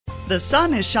The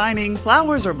sun is shining,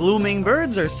 flowers are blooming,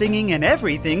 birds are singing, and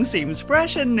everything seems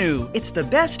fresh and new. It's the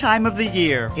best time of the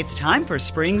year. It's time for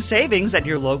spring savings at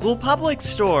your local Publix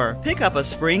store. Pick up a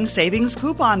spring savings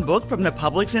coupon book from the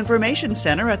Publix Information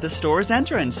Center at the store's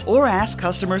entrance, or ask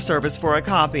customer service for a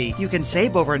copy. You can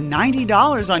save over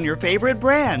 $90 on your favorite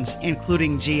brands,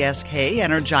 including GSK,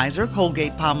 Energizer,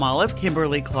 Colgate-Palmolive,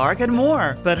 Kimberly-Clark, and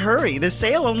more. But hurry, the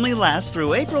sale only lasts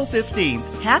through April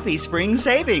 15th. Happy spring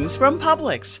savings from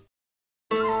Publix.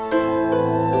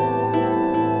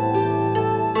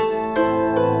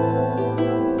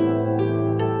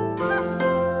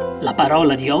 La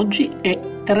parola di oggi è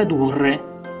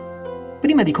tradurre.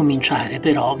 Prima di cominciare,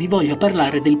 però, vi voglio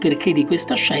parlare del perché di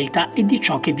questa scelta e di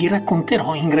ciò che vi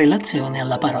racconterò in relazione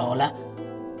alla parola.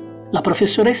 La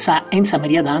professoressa Enza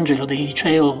Maria D'Angelo del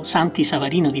liceo Santi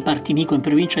Savarino di Partinico in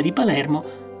provincia di Palermo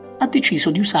ha deciso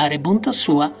di usare, bontà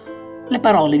sua, le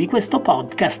parole di questo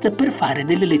podcast per fare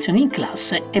delle lezioni in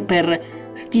classe e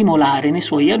per stimolare nei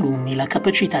suoi alunni la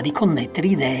capacità di connettere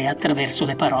idee attraverso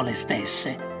le parole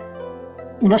stesse.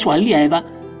 Una sua allieva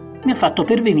mi ha fatto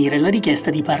pervenire la richiesta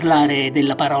di parlare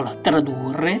della parola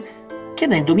tradurre,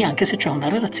 chiedendomi anche se c'è una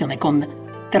relazione con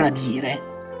tradire.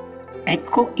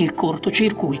 Ecco il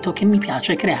cortocircuito che mi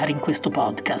piace creare in questo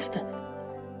podcast.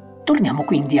 Torniamo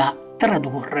quindi a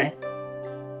tradurre.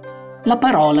 La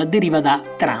parola deriva da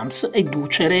trans e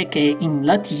ducere, che in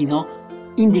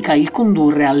latino indica il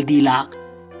condurre al di là,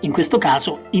 in questo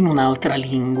caso in un'altra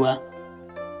lingua.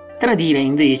 Tradire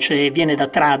invece viene da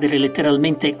tradere,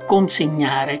 letteralmente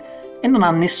consegnare, e non ha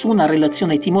nessuna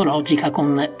relazione etimologica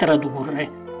con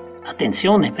tradurre.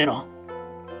 Attenzione però,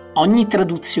 ogni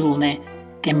traduzione,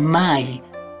 che mai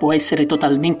può essere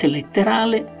totalmente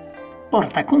letterale,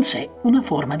 porta con sé una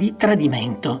forma di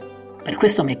tradimento. Per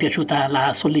questo mi è piaciuta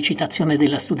la sollecitazione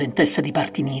della studentessa di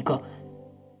Partinico.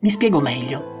 Mi spiego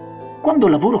meglio. Quando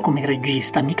lavoro come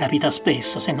regista mi capita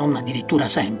spesso, se non addirittura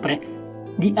sempre,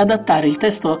 di adattare il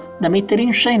testo da mettere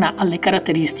in scena alle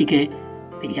caratteristiche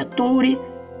degli attori,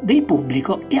 del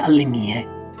pubblico e alle mie.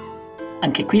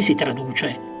 Anche qui si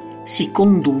traduce, si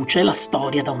conduce la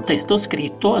storia da un testo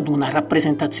scritto ad una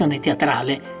rappresentazione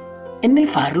teatrale e nel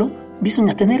farlo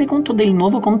bisogna tenere conto del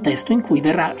nuovo contesto in cui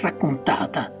verrà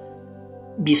raccontata.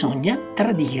 Bisogna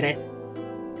tradire.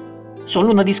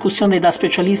 Solo una discussione da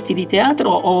specialisti di teatro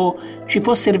o ci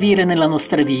può servire nella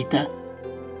nostra vita?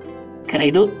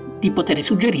 Credo di poter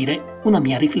suggerire una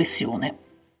mia riflessione.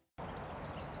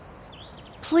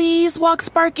 Please walk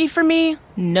Sparky for me.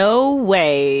 No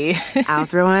way. I'll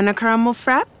throw in a caramel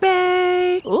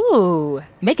frappe. Ooh,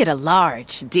 make it a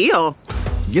large. Deal.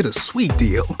 Get a sweet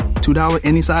deal. $2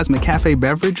 any size McCafe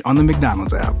beverage on the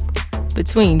McDonald's app.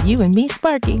 Between you and me,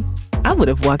 Sparky, I would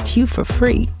have walked you for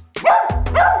free.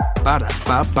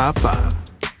 Ba-da-ba-ba-ba.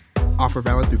 Offer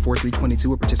valid through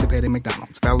 4/3/22 at participating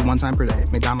McDonald's. Valid one time per day.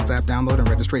 McDonald's app download and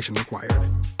registration required.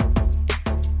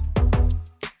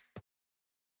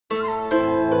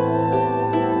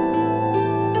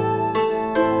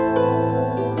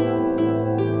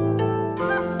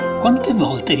 Quante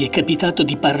volte vi è capitato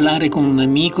di parlare con un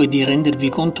amico e di rendervi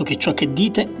conto che ciò che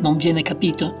dite non viene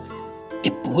capito?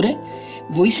 Eppure,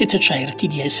 voi siete certi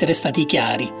di essere stati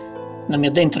chiari. Non mi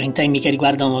addentro in temi che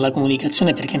riguardano la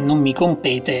comunicazione perché non mi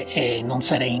compete e non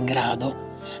sarei in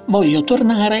grado. Voglio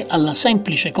tornare alla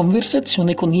semplice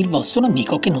conversazione con il vostro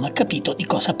amico che non ha capito di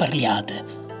cosa parliate.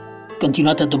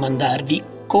 Continuate a domandarvi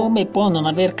come può non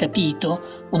aver capito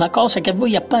una cosa che a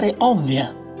voi appare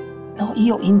ovvia. No,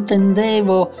 io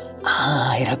intendevo...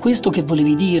 Ah, era questo che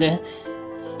volevi dire?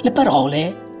 Le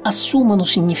parole assumono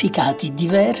significati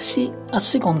diversi a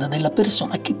seconda della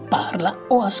persona che parla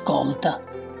o ascolta.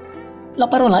 La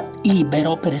parola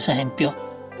libero, per esempio,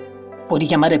 può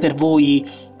richiamare per voi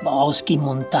boschi,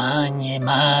 montagne,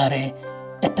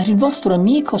 mare, e per il vostro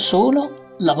amico solo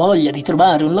la voglia di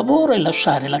trovare un lavoro e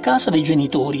lasciare la casa dei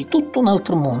genitori, tutto un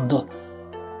altro mondo.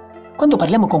 Quando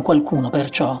parliamo con qualcuno,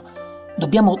 perciò,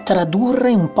 dobbiamo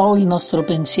tradurre un po' il nostro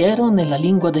pensiero nella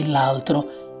lingua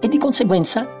dell'altro e di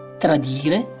conseguenza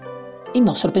tradire il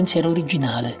nostro pensiero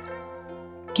originale.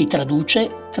 Chi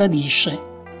traduce, tradisce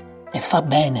e fa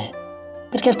bene,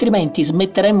 perché altrimenti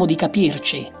smetteremmo di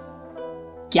capirci.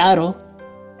 Chiaro?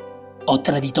 Ho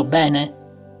tradito bene?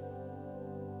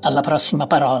 Alla prossima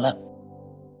parola.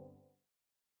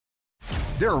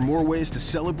 There are more ways to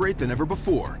celebrate than ever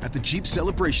before at the Jeep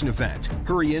Celebration event.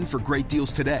 Hurry in for great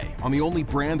deals today on the only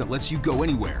brand that lets you go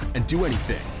anywhere and do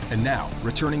anything. And now,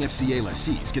 returning FCA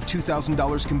lessees get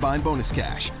 $2,000 combined bonus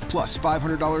cash, plus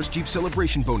 $500 Jeep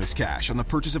Celebration bonus cash on the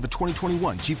purchase of a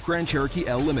 2021 Jeep Grand Cherokee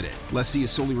L Limited. Lessee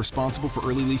is solely responsible for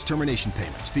early lease termination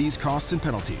payments, fees, costs, and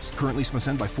penalties. Current lease must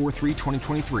end by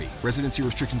 4/3/2023. Residency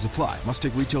restrictions apply. Must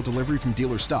take retail delivery from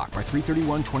dealer stock by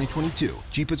 3/31/2022.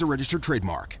 Jeep is a registered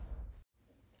trademark.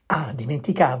 Ah,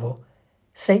 dimenticavo.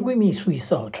 Seguimi sui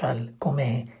social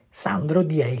come Sandro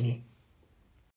Dieli.